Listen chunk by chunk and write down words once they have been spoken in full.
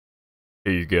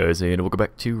Hey you guys, and welcome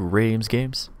back to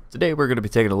RamesGames. Today we're going to be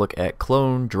taking a look at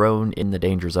Clone Drone in the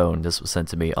Danger Zone. This was sent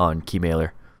to me on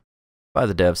Keymailer by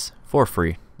the devs for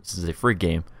free. This is a free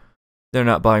game. They're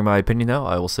not buying my opinion though.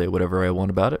 I will say whatever I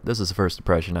want about it. This is the first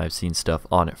impression. I've seen stuff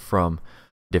on it from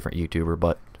a different YouTuber,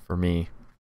 but for me,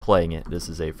 playing it, this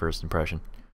is a first impression.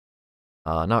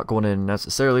 Not going in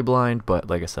necessarily blind, but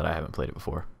like I said, I haven't played it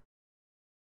before.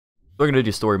 We're going to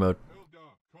do story mode.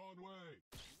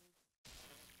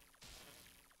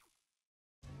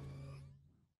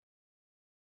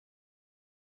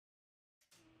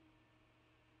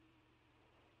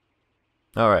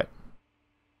 Alright.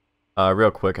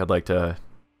 Real quick, I'd like to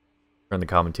turn the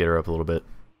commentator up a little bit.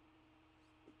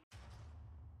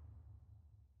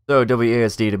 So,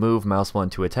 WASD to move, mouse 1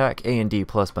 to attack, A and D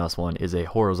plus mouse 1 is a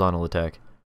horizontal attack.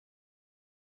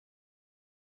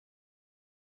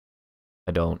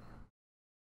 I don't.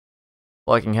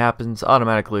 Blocking happens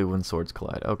automatically when swords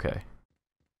collide. Okay.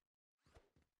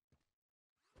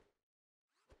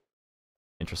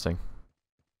 Interesting.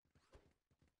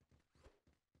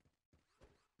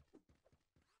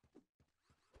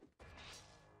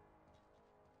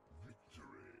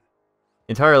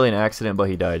 Entirely an accident, but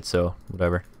he died, so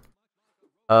whatever.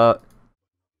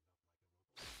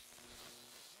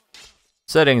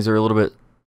 Settings are a little bit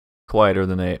quieter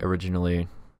than they originally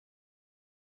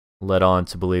led on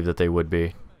to believe that they would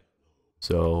be.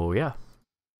 So, yeah.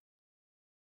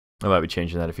 I might be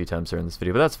changing that a few times during this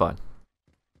video, but that's fine.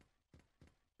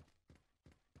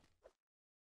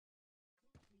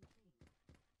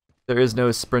 There is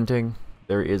no sprinting.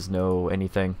 There is no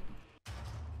anything.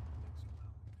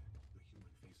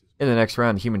 In the next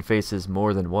round, the human faces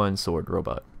more than one sword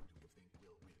robot.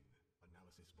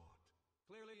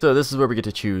 So this is where we get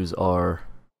to choose our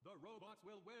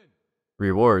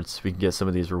rewards. We can get some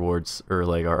of these rewards, or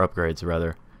like our upgrades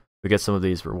rather. We get some of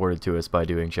these rewarded to us by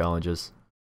doing challenges.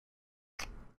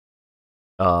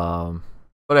 But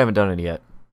I haven't done any yet.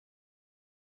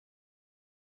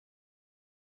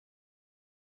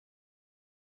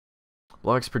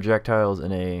 Blocks projectiles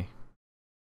in a... I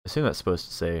assume that's supposed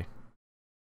to say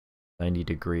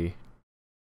 90-degree.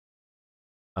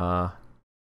 You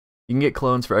can get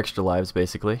clones for extra lives,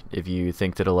 basically. If you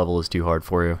think that a level is too hard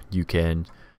for you, you can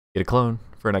get a clone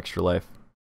for an extra life.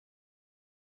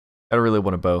 I don't really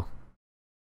want a bow.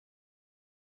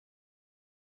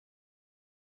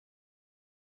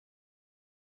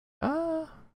 Get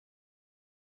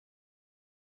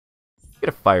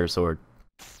a fire sword.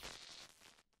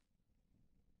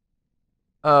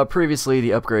 Previously, the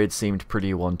upgrades seemed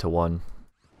pretty one-to-one.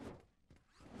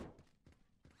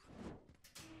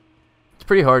 It's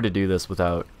pretty hard to do this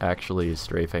without actually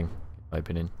strafing, in my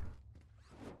opinion.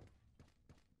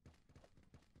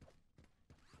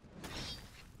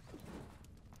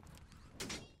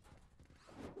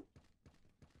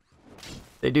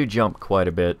 They do jump quite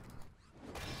a bit,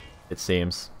 it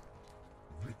seems.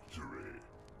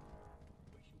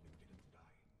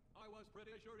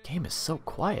 Game is so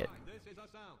quiet.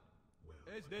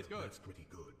 Is this good? That's pretty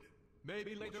good.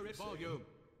 Maybe later in volume.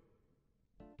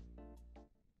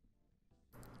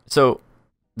 So,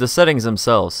 the settings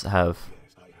themselves have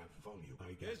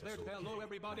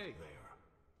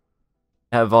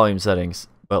volume settings,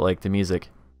 but like the music.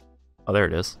 Oh, there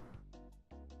it is.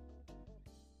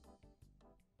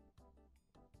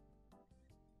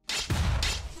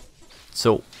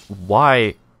 So,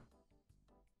 why?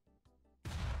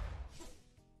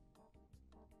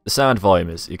 The sound volume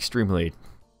is extremely,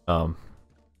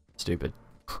 stupid.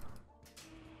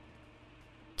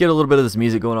 Get a little bit of this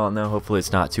music going on now. Hopefully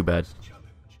it's not too bad.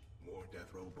 More death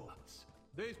robots.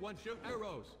 These ones shoot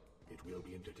arrows. It will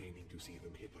be entertaining to see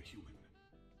them hit a human.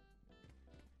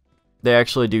 They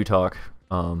actually do talk,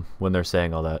 when they're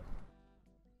saying all that.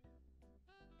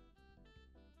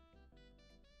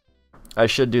 I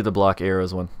should do the block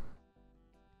arrows one.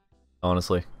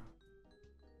 Honestly.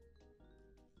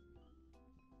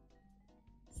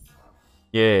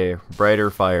 Yay,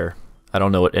 brighter fire. I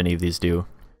don't know what any of these do.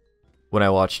 When I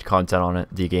watched content on it,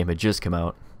 the game had just come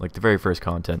out. Like the very first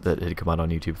content that had come out on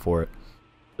YouTube for it.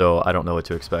 So I don't know what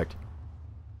to expect.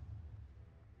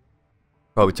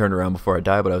 Probably turned around before I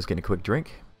die, but I was getting a quick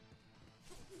drink.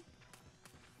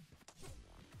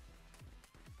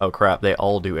 Oh crap, they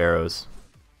all do arrows.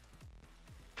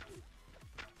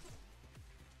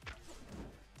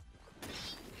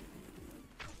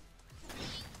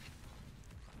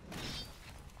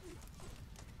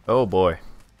 Oh boy.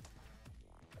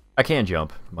 I can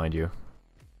jump, mind you.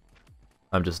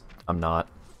 I'm not.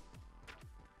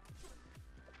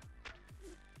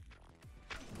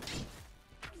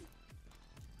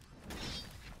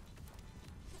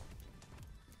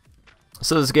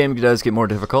 So this game does get more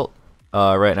difficult.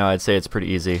 Right now I'd say it's pretty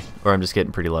easy, or I'm just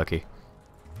getting pretty lucky.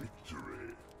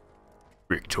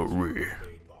 Victory.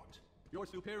 Your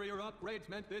superior upgrades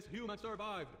meant this human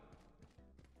survived.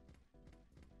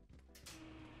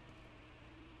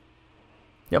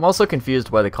 Yeah, I'm also confused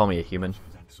why they call me a human.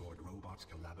 And sword robots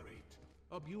collaborate.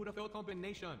 A beautiful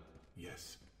combination.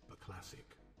 Yes, a classic.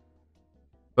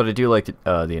 But I do like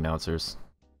the announcers.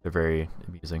 They're very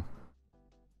amusing.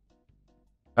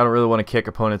 I don't really want to kick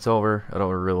opponents over. I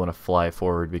don't really want to fly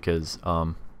forward because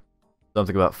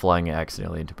something about flying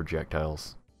accidentally into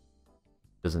projectiles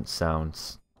doesn't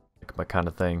sound like my kind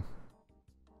of thing.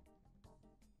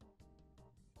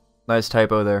 Nice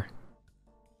typo there.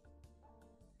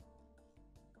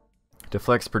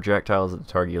 Deflects projectiles at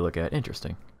the target you look at.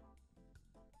 Interesting.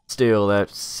 Still, that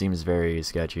seems very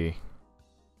sketchy.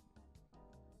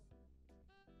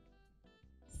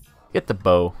 Get the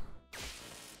bow.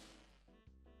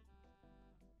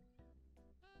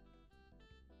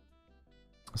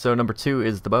 So number 2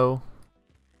 is the bow.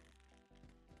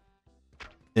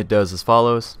 It does as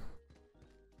follows.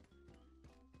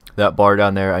 That bar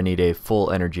down there, I need a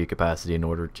full energy capacity in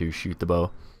order to shoot the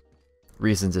bow.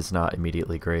 Reasons it's not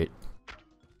immediately great.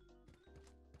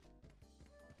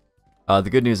 The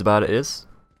good news about it is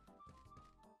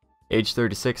age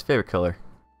 36, favorite color.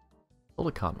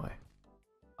 Holy Conway.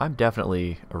 I'm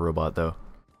definitely a robot though.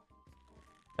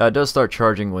 It does start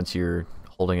charging once you're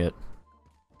holding it.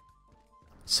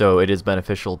 So it is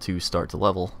beneficial to start to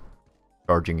level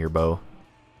charging your bow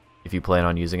if you plan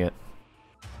on using it.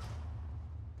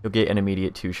 You'll get an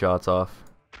immediate 2 shots off.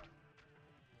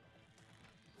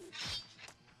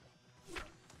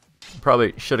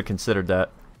 Probably should have considered that.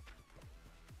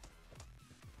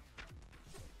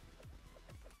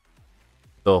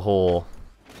 The whole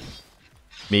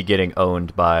me getting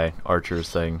owned by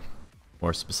archers thing,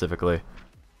 more specifically.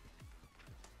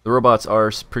 The robots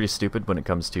are pretty stupid when it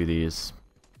comes to these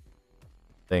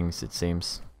things, it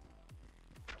seems.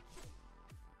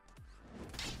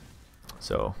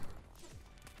 So,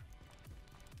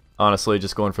 honestly,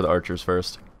 just going for the archers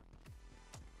first.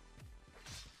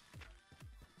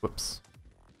 Whoops.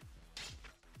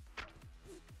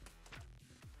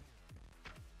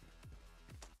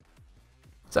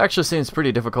 It actually seems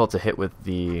pretty difficult to hit with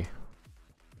the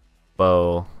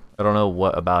bow. I don't know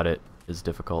what about it is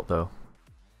difficult though.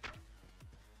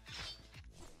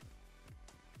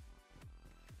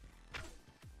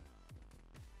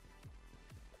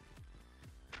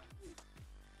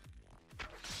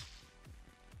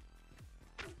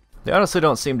 They honestly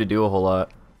don't seem to do a whole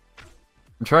lot.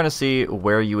 I'm trying to see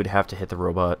where you would have to hit the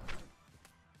robot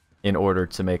in order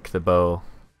to make the bow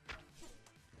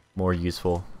more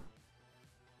useful.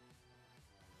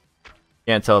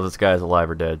 Can't tell if this guy is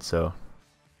alive or dead, so I'm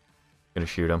gonna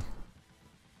shoot him.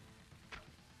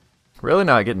 Really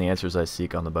not getting the answers I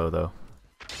seek on the bow, though.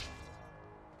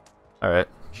 Alright,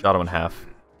 shot him in half.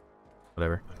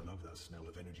 Whatever. I love the smell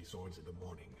of energy swords in the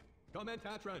morning. Come in,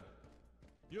 Tatran.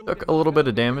 Took a little bit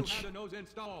of damage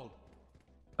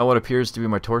on what appears to be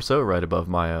my torso, right above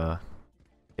my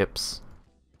hips.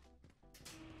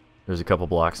 There's a couple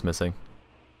blocks missing.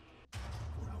 For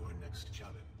our next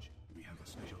challenge, we have a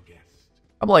special guest.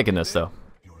 I'm liking this though.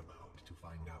 You're about to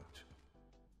find out.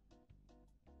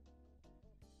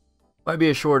 Might be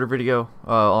a shorter video.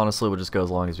 Honestly, we'll just go as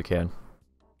long as we can.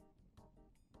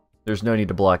 There's no need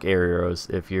to block air arrows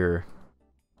if you're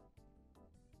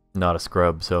not a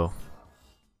scrub, so.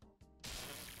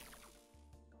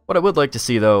 What I would like to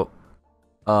see though,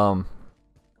 I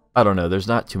don't know, there's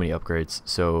not too many upgrades,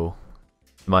 so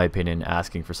in my opinion,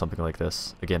 asking for something like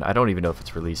this, again, I don't even know if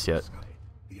it's released yet.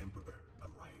 The Emperor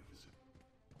arrives.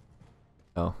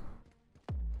 Oh.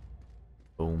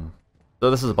 Boom.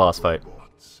 So this is a boss fight.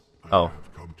 Oh. I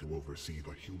have come to oversee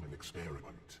the human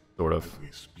experiment. Sort of. As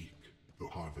we speak, the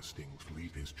harvesting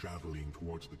fleet is traveling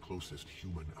towards the closest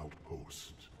human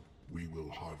outpost. We will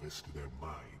harvest their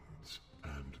minds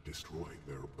and destroy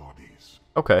their bodies.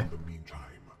 Okay. In the meantime,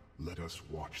 let us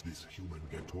watch this human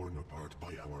get torn apart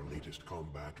by our latest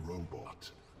combat robot.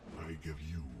 I give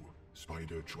you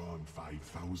Spidertron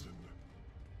 5000.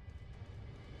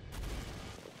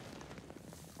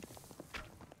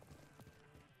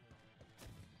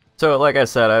 So, like I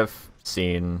said, I've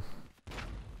seen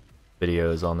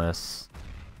videos on this.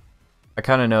 I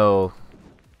kind of know,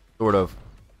 sort of.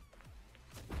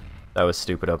 That was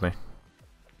stupid of me.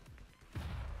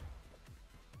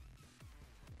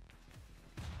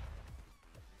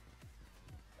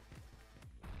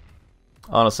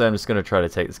 Honestly, I'm just gonna try to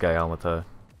take this guy on with the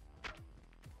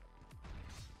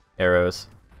arrows.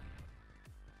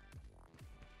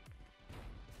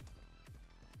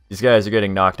 These guys are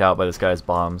getting knocked out by this guy's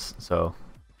bombs, so...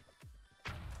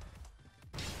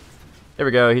 There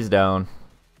we go, he's down.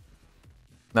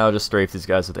 Now I'll just strafe these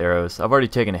guys with arrows. I've already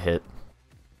taken a hit.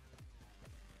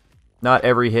 Not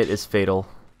every hit is fatal.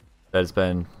 That has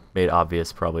been made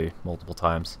obvious probably multiple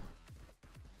times.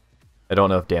 I don't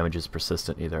know if damage is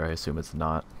persistent either. I assume it's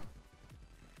not.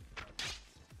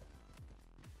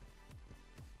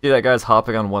 See, that guy's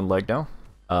hopping on one leg now.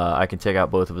 I can take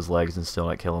out both of his legs and still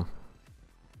not kill him.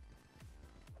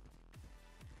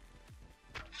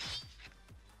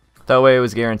 That way it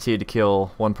was guaranteed to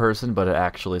kill one person, but it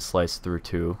actually sliced through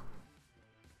two.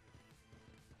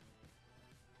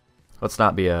 Let's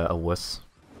not be a wuss.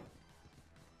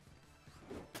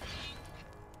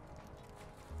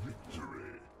 Victory.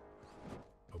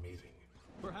 Amazing.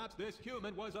 Perhaps this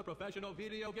human was a professional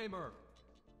video gamer.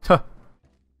 Huh.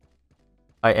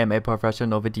 I am a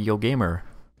professional video gamer.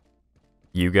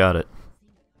 You got it.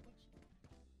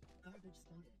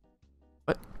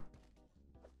 What?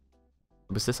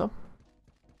 Was this so?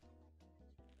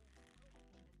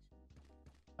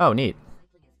 Oh, neat.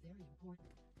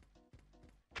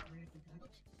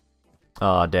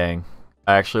 Aw, dang.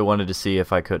 I actually wanted to see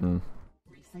if I couldn't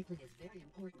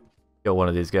kill one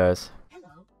of these guys.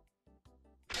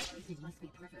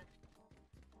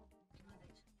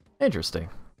 Interesting.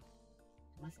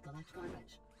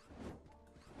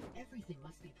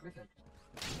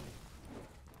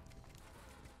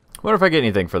 Wonder if I get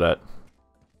anything for that.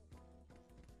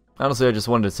 Honestly, I just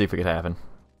wanted to see if it could happen.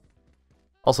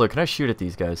 Also, can I shoot at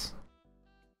these guys?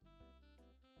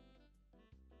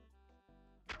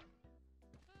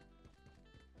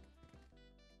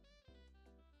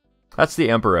 That's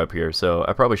the Emperor up here, so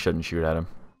I probably shouldn't shoot at him.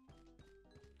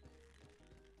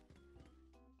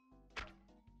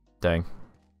 Dang.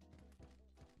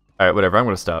 Alright, whatever, I'm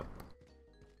gonna stop.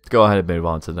 Let's go ahead and move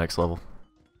on to the next level.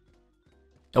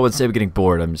 I wouldn't say I'm getting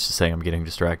bored, I'm just saying I'm getting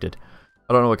distracted.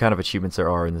 I don't know what kind of achievements there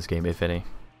are in this game, if any.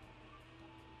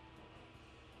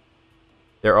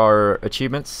 There are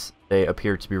achievements. They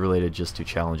appear to be related just to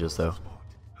challenges, though.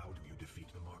 How do you defeat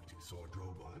the Mark II sword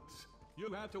robots?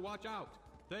 You have to watch out.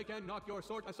 They can knock your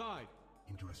sword aside.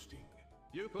 Interesting.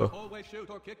 You could always shoot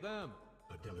or kick them.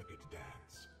 A delicate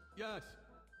dance. Yes.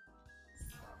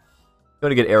 I'm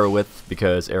gonna get arrow width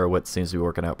because arrow width seems to be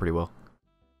working out pretty well.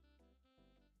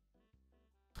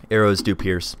 Arrows do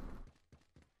pierce.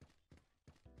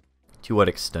 To what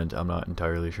extent, I'm not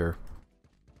entirely sure.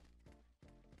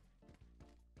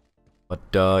 But,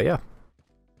 yeah.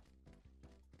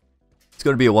 It's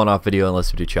going to be a one-off video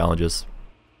unless we do challenges.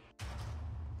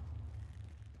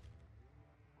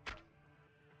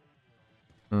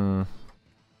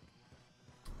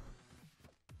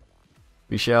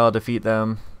 We shall defeat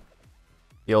them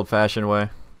the old-fashioned way.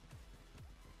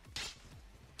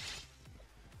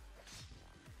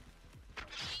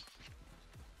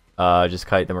 Just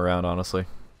kite them around, honestly.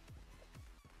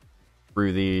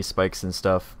 Through the spikes and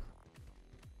stuff.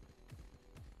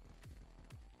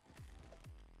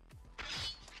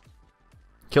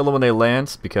 Kill them when they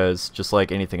land, because just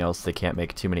like anything else, they can't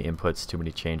make too many inputs, too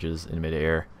many changes in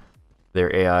mid-air.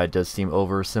 Their AI does seem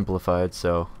oversimplified,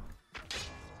 so...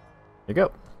 There you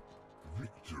go.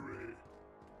 Victory.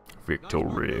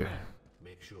 Victory.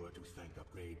 Make sure to thank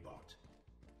Upgrade Bot.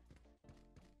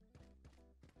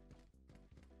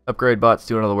 Upgrade bot's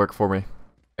doing all the work for me.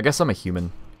 I guess I'm a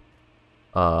human.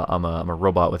 I'm a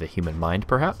robot with a human mind,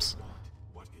 perhaps?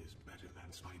 What is better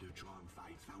than Spider-Tron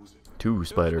 5000? Two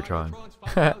Spider-Tron.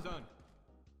 Spider-Trons 5000.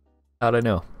 How'd I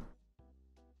know?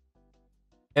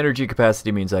 Energy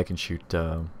capacity means I can shoot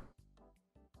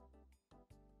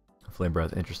flame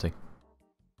breath. Interesting.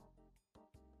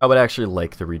 I would actually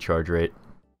like the recharge rate.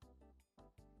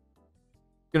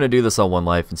 Gonna do this on one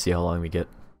life and see how long we get.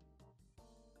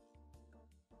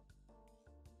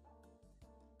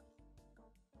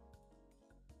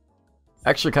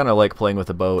 Actually kind of like playing with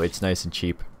a bow, it's nice and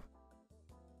cheap.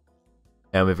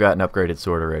 And we've got an upgraded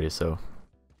sword already, so...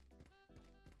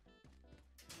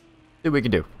 see what we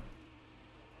can do.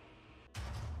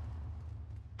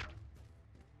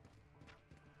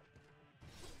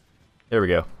 There we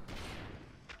go.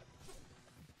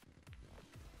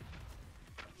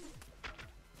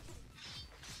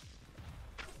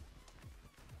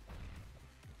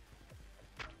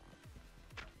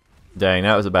 Dang,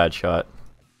 that was a bad shot.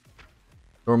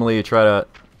 Normally you try to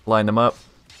line them up.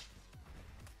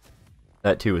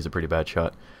 That too is a pretty bad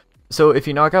shot. So if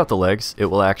you knock out the legs, it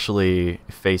will actually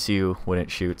face you when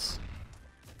it shoots.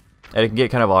 And it can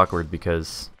get kind of awkward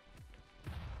because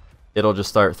it'll just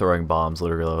start throwing bombs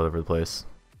literally all over the place.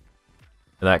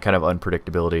 And that kind of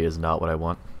unpredictability is not what I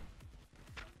want.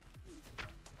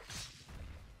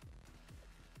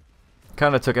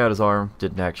 kind of took out his arm,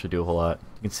 didn't actually do a whole lot.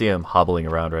 You can see him hobbling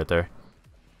around right there.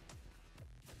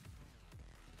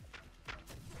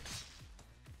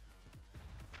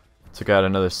 Took out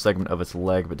another segment of its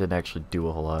leg, but didn't actually do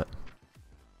a whole lot.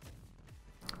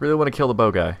 Really want to kill the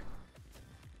bow guy.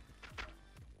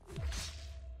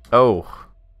 Oh.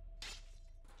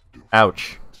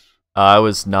 Ouch. I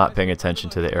was not paying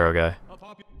attention to the arrow guy.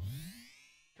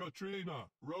 Katrina,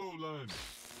 Roland.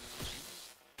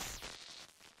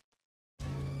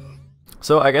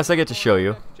 So I guess I get to show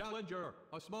you. Challenger,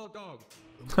 a small dog.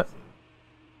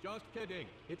 Just kidding.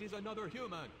 It is another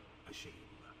human. A shame.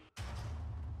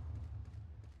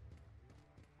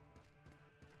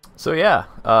 So yeah,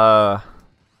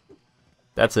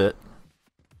 that's it.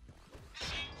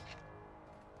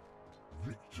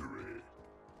 Victory.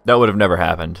 That would have never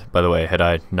happened, by the way, had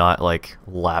I not, like,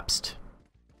 lapsed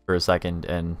for a second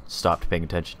and stopped paying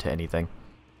attention to anything.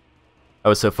 I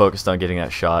was so focused on getting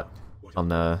that shot on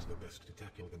the... Best to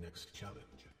tackle the next challenge.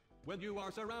 When you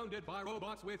are surrounded by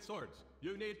robots with swords,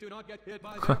 you need to not get hit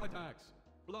by their attacks.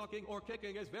 Blocking or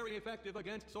kicking is very effective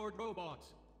against sword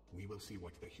robots. We will see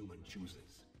what the human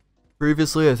chooses.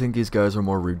 Previously, I think these guys were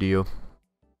more rude to you.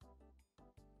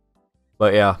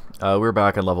 But yeah, we're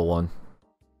back on level 1.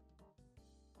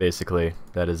 Basically,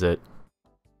 that is it.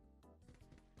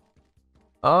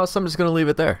 So I'm just going to leave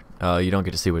it there. You don't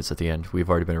get to see what's at the end. We've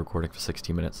already been recording for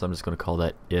 16 minutes, so I'm just going to call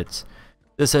that it.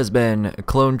 This has been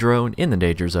Clone Drone in the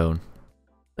Danger Zone.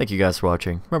 Thank you guys for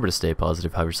watching. Remember to stay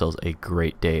positive, have yourselves a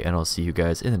great day, and I'll see you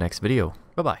guys in the next video.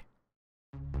 Bye-bye.